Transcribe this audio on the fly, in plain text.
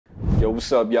Yo,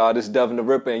 what's up, y'all? This is Devin the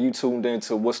Ripper, and you tuned in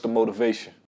to What's the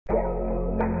Motivation?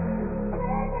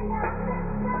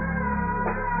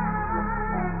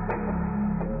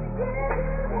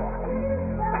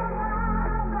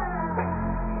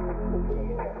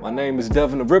 My name is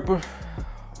Devin the Ripper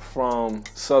from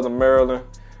Southern Maryland,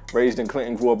 raised in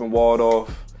Clinton, grew up in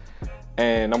Waldorf,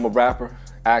 and I'm a rapper,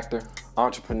 actor,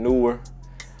 entrepreneur,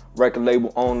 record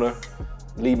label owner,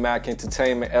 Lee Mack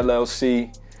Entertainment,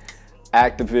 LLC,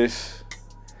 activist,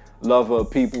 lover of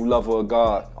people, lover of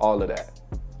God, all of that.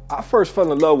 I first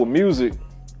fell in love with music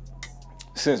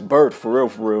since birth, for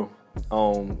real.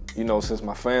 You know, since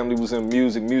my family was in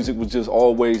music, music was just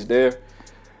always there,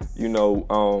 you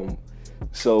know.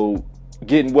 So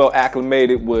getting well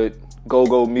acclimated with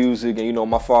go-go music and, you know,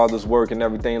 my father's work and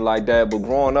everything like that. But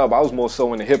growing up, I was more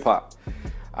so into hip hop.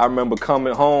 I remember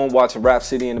coming home, watching Rap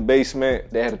City in the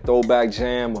Basement. They had a throwback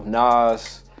jam of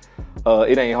Nas.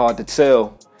 It Ain't Hard to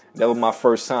Tell. That was my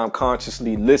first time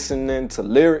consciously listening to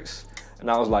lyrics. And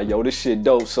I was like, yo, this shit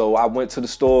dope. So I went to the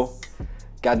store,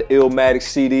 got the Illmatic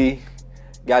CD,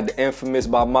 got the Infamous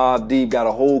by Mobb Deep, got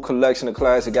a whole collection of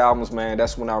classic albums, man.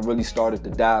 That's when I really started to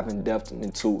dive in depth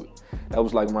into it. That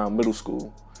was like around middle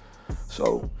school.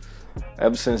 So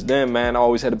ever since then, man, I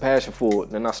always had a passion for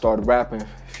it. Then I started rapping a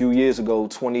few years ago,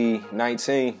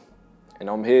 2019, and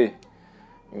I'm here.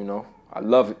 You know, I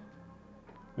love it.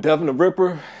 Devin the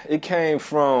Ripper, it came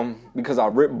from because I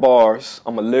rip bars.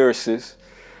 I'm a lyricist.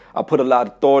 I put a lot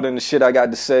of thought in the shit I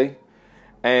got to say.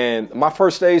 And my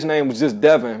first stage name was just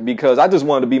Devin because I just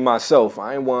wanted to be myself.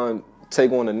 I didn't want to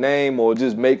take on a name or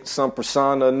just make some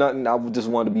persona or nothing. I just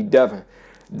wanted to be Devin.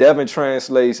 Devin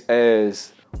translates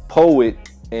as poet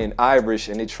in Irish,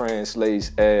 and it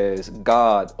translates as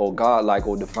God or godlike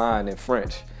or divine in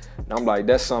French. And I'm like,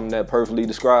 that's something that perfectly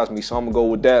describes me, so I'm gonna go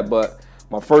with that. But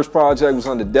my first project was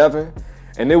under Devin,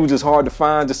 and it was just hard to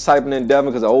find just typing in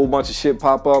Devin because a whole bunch of shit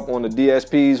pop up on the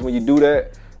DSPs when you do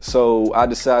that. So I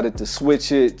decided to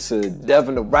switch it to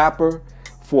Devin the Rapper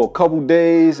for a couple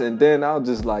days, and then I was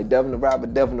just like, Devin the Rapper,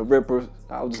 Devin the Ripper.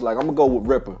 I was just like, I'm gonna go with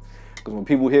Ripper. Because when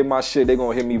people hear my shit, they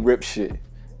gonna hear me rip shit.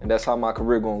 And that's how my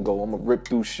career gonna go. I'm gonna rip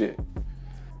through shit.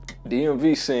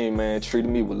 DMV scene, man,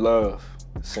 treated me with love.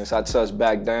 Since I touched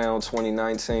back down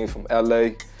 2019 from LA,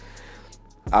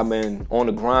 I've been on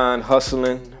the grind,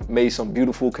 hustling, made some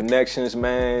beautiful connections,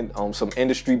 man. Some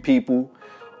industry people,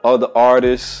 other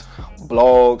artists,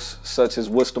 blogs such as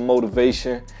What's the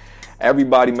Motivation.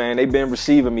 Everybody, man, they been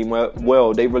receiving me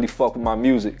well. They really fuck with my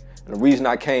music. And the reason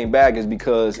I came back is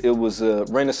because it was a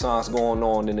renaissance going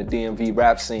on in the DMV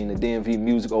rap scene, the DMV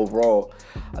music overall.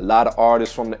 A lot of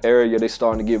artists from the area, they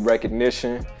starting to get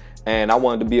recognition, and I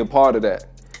wanted to be a part of that.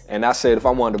 And I said if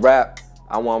I wanted to rap,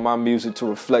 I want my music to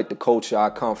reflect the culture I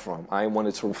come from. I ain't want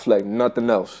it to reflect nothing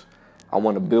else. I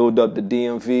want to build up the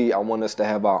DMV. I want us to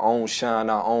have our own shine,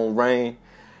 our own reign,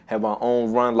 have our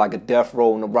own run like a Death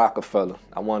Row and a Rockefeller.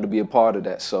 I wanted to be a part of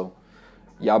that. So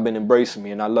y'all been embracing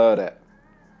me, and I love that.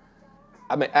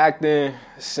 I've been acting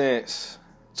since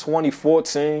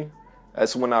 2014.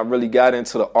 That's when I really got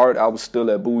into the art. I was still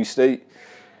at Bowie State.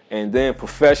 And then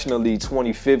professionally,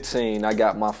 2015, I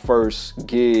got my first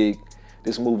gig,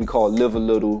 this movie called Live a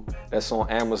Little, that's on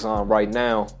Amazon right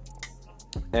now.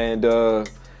 And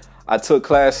I took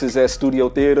classes at Studio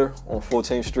Theater on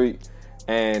 14th Street.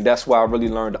 And that's where I really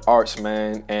learned the arts,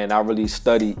 man. And I really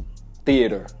studied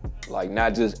theater, like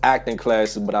not just acting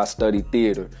classes, but I studied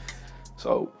theater.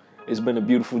 So it's been a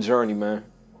beautiful journey, man.